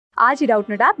आज ही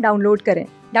Doubtnut app download करें।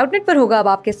 Doubtnut पर होगा अब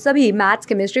आपके सभी मैथ्स,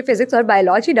 केमिस्ट्री, फिजिक्स और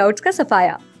बायोलॉजी डाउट्स का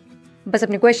सफाया। बस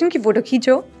अपने क्वेश्चन की फोटो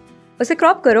खींचो, उसे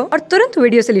क्रॉप करो और तुरंत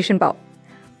वीडियो सोल्यूशन पाओ।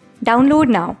 Download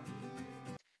now.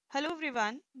 Hello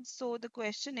everyone. So the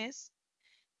question is,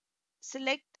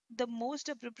 select the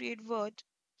most appropriate word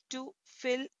to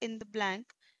fill in the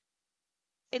blank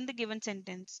in the given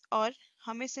sentence. और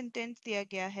हमें sentence दिया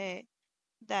गया है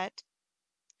that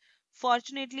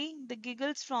fortunately the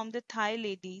giggles from the Thai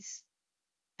ladies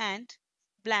and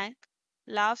blank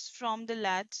laughs from the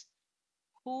lads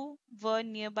who were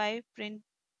nearby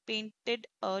painted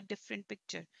a different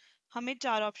picture. हमें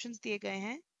चार options दिए गए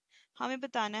हैं। हमें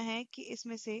बताना है कि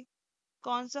इसमें से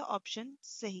कौन सा ऑप्शन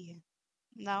सही है।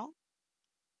 नाउ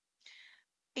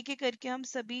एक एक करके हम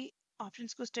सभी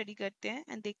ऑप्शंस को स्टडी करते हैं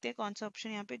एंड देखते हैं कौन सा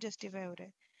ऑप्शन यहाँ पे जस्टिफाई हो रहा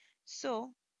है। सो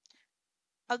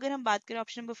अगर हम बात करें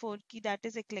ऑप्शन नंबर 4 की, that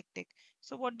is eclectic.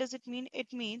 So what does it mean?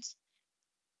 It means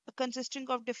consisting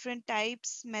of different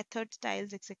types, methods,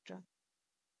 styles, etc.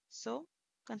 So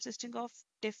consisting of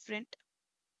different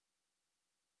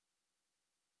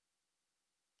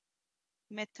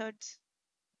methods,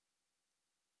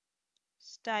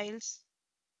 styles,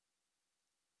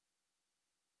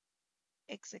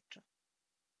 etc.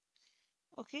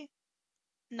 Okay,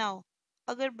 now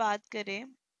अगर बात करें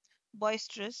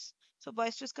boisterous, so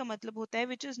boisterous का मतलब होता है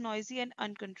which is noisy and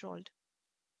uncontrolled.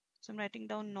 So I'm writing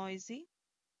down noisy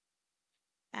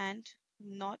and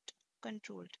not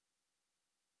controlled.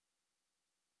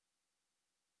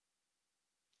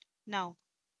 Now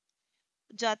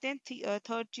जाते हैं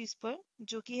third चीज पर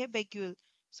जो कि है बेग्यूल।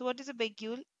 So what is a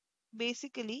बेग्यूल?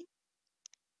 Basically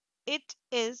it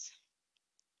is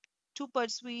to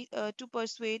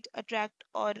persuade, attract,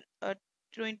 or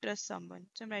to interest someone.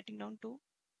 So I'm writing down to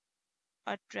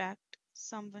attract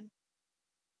someone.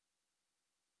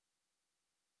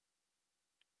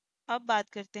 अब बात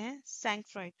करते हैं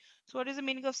sanctified. So what is the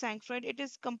meaning of sanctified? It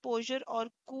is composure or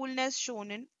coolness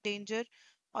shown in danger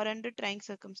or under trying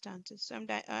circumstances. So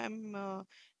I'm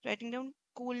writing down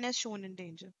coolness shown in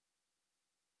danger.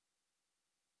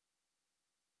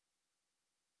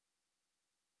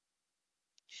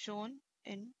 Shown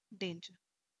in danger.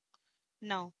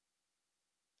 Now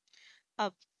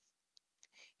अब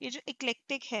ये जो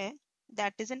eclectic है,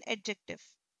 that is an adjective.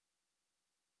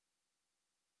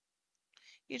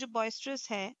 ये जो boisterous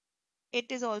है,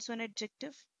 it is also an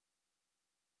adjective.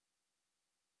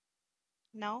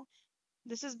 Now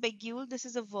this is beguile, this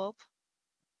is a verb.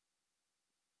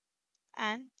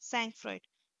 And sanctified,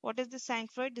 what is the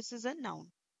sanctified? This is a noun.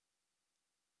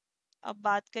 अब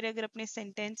बात करें अगर अपने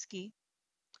सेंटेंस की,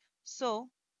 so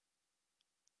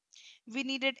we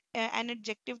needed an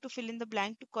adjective to fill in the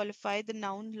blank to qualify the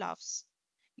noun laughs.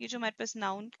 ये जो हमारे पास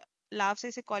noun laughs है,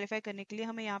 इसे qualify करने के लिए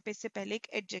हमें यहाँ पे इससे पहले एक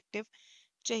adjective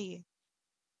चाहिए.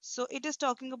 So it is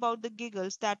talking about the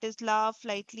giggles, that is laugh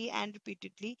lightly and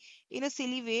repeatedly in a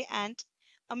silly way, and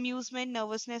amusement,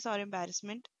 nervousness or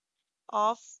embarrassment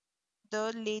of the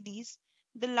ladies,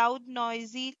 the loud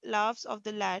noisy laughs of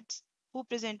the lads who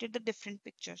presented the different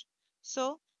picture.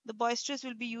 So the boisterous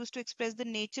will be used to express the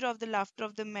nature of the laughter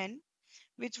of the men,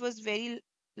 which was very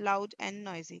loud and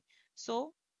noisy.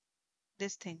 So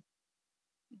this thing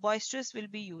boisterous will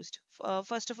be used.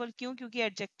 First of all क्यों? क्योंकि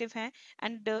adjective है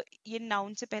and ये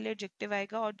noun से पहले adjective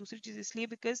आएगा, और दूसरी चीज इसलिए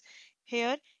because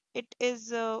here it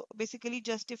is basically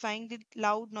justifying the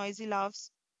loud noisy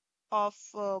laughs of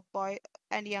boy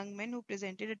and young men who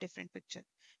presented a different picture.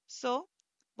 So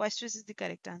boisterous is the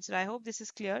correct answer. I hope this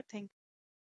is clear. Thank you.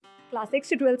 Class 6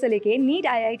 से 12 से लेके NEET,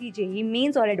 IIT, JEE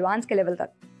mains और advance के level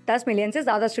तक 10 million से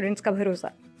ज्यादा students का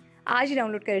भरोसा। आज ही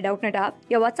डाउनलोड करें डाउटनेट ऐप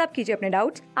या व्हाट्सएप कीजिए अपने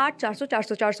डाउट्स 8400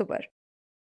 400 400 पर।